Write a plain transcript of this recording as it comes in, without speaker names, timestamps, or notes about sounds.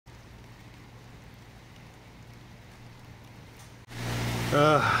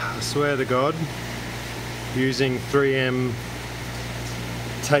I swear to God, using 3M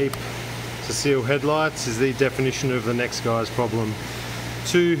tape to seal headlights is the definition of the next guy's problem.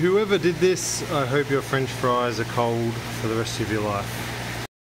 To whoever did this, I hope your French fries are cold for the rest of your life.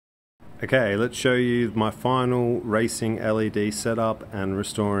 Okay, let's show you my final racing LED setup and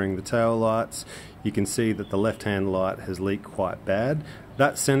restoring the tail lights. You can see that the left-hand light has leaked quite bad.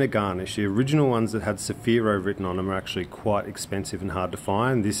 That center garnish, the original ones that had Cefiro written on them, are actually quite expensive and hard to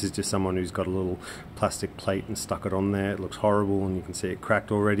find. This is just someone who's got a little plastic plate and stuck it on there. It looks horrible, and you can see it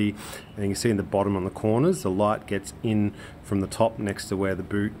cracked already. And you can see in the bottom on the corners, the light gets in from the top next to where the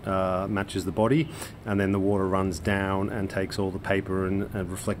boot matches the body, and then the water runs down and takes all the paper and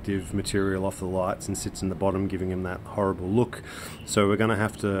reflective material off the lights and sits in the bottom, giving them that horrible look. So we're going to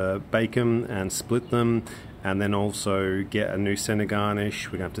have to bake them and split them, and then also get a new center garnish.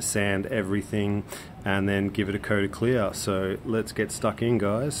 We're going to have to sand everything and then give it a coat of clear. So let's get stuck in,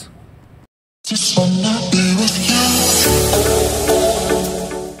 guys.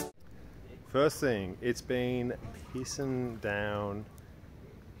 First thing, it's been pissing down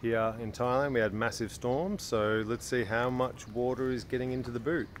here in Thailand. We had massive storms, so let's see how much water is getting into the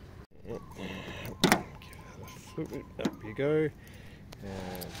boot. Up you go,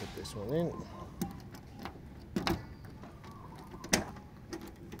 and put this one in.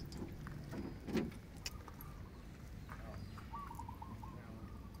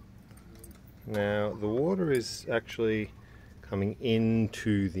 Now the water is actually coming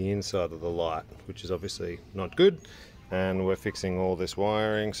into the inside of the light, which is obviously not good, and we're fixing all this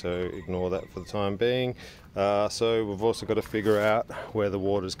wiring, so ignore that for the time being. So we've also got to figure out where the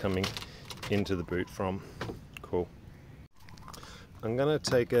water's coming into the boot from. Cool. I'm going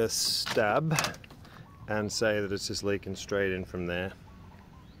to take a stab and say that it's just leaking straight in from there.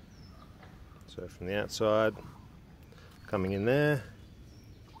 So from the outside, coming in there,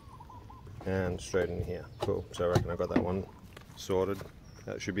 and straight in here. Cool. So I reckon I got that one sorted.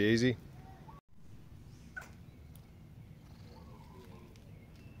 That should be easy.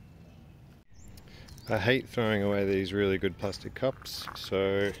 I hate throwing away these really good plastic cups,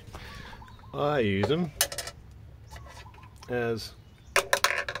 so I use them as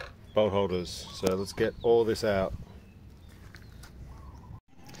bolt holders. So let's get all this out.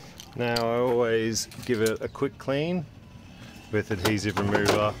 Now I always give it a quick clean with adhesive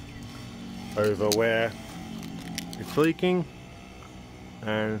remover over where it's leaking,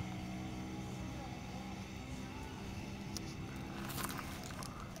 and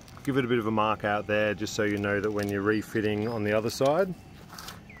give it a bit of a mark out there, just so you know that when you're refitting on the other side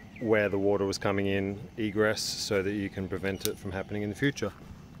where the water was coming in egress, so that you can prevent it from happening in the future.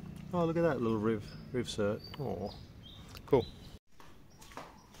 Oh, look at that little riv cert. Oh, cool.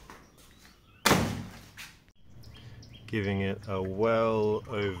 Giving it a well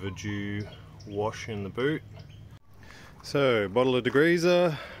overdue wash in the boot. So, bottle of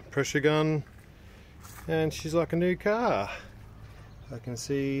degreaser, pressure gun, and she's like a new car. I can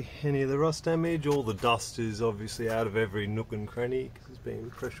see any of the rust damage. All the dust is obviously out of every nook and cranny because it's been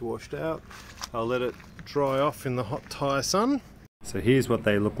pressure washed out. I'll let it dry off in the hot Thai sun. So here's what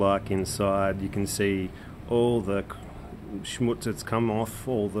they look like inside. You can see all the schmutz that's come off,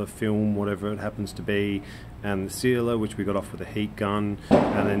 all the film, whatever it happens to be, and the sealer, which we got off with a heat gun,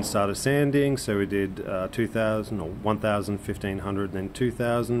 and then started sanding. So we did 2000 or 1000, 1500, then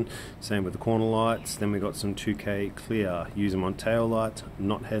 2000. Same with the corner lights. Then we got some 2K clear. Use them on tail lights,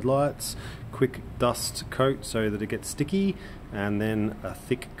 not headlights. Quick dust coat so that it gets sticky, and then a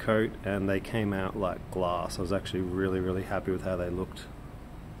thick coat, and they came out like glass. I was actually really happy with how they looked.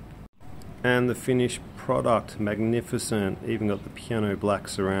 And the finished product, magnificent. Even got the piano black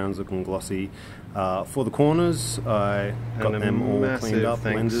surrounds looking glossy. For the corners, I got them all cleaned up.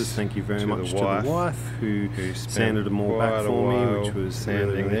 Lenses, thank you very much to the wife who sanded them all back for me, which was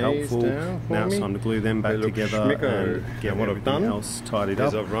really helpful. Now it's time to glue them back together and get everything else tidied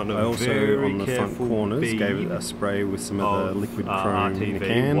up. I also, on the front corners, gave it a spray with some of the liquid chrome in a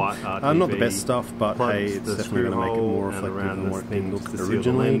can. Not the best stuff, but hey, it's definitely going to make it more reflective than what it did look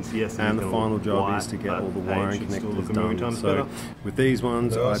originally. And the final job is to get all the wiring connectors done. So with these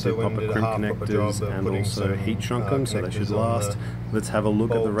ones, I did copper crimp connectors and also heat shrunk them, so they should last. Let's have a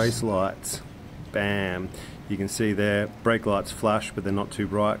look at the race lights. Bam! You can see there, brake lights flash, but they're not too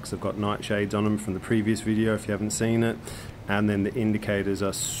bright because they've got night shades on them from the previous video if you haven't seen it. And then the indicators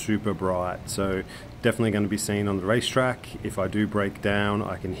are super bright, so definitely going to be seen on the racetrack. If I do break down,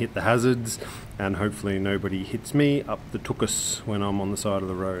 I can hit the hazards, and hopefully nobody hits me up the tuchus when I'm on the side of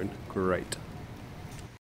the road. Great.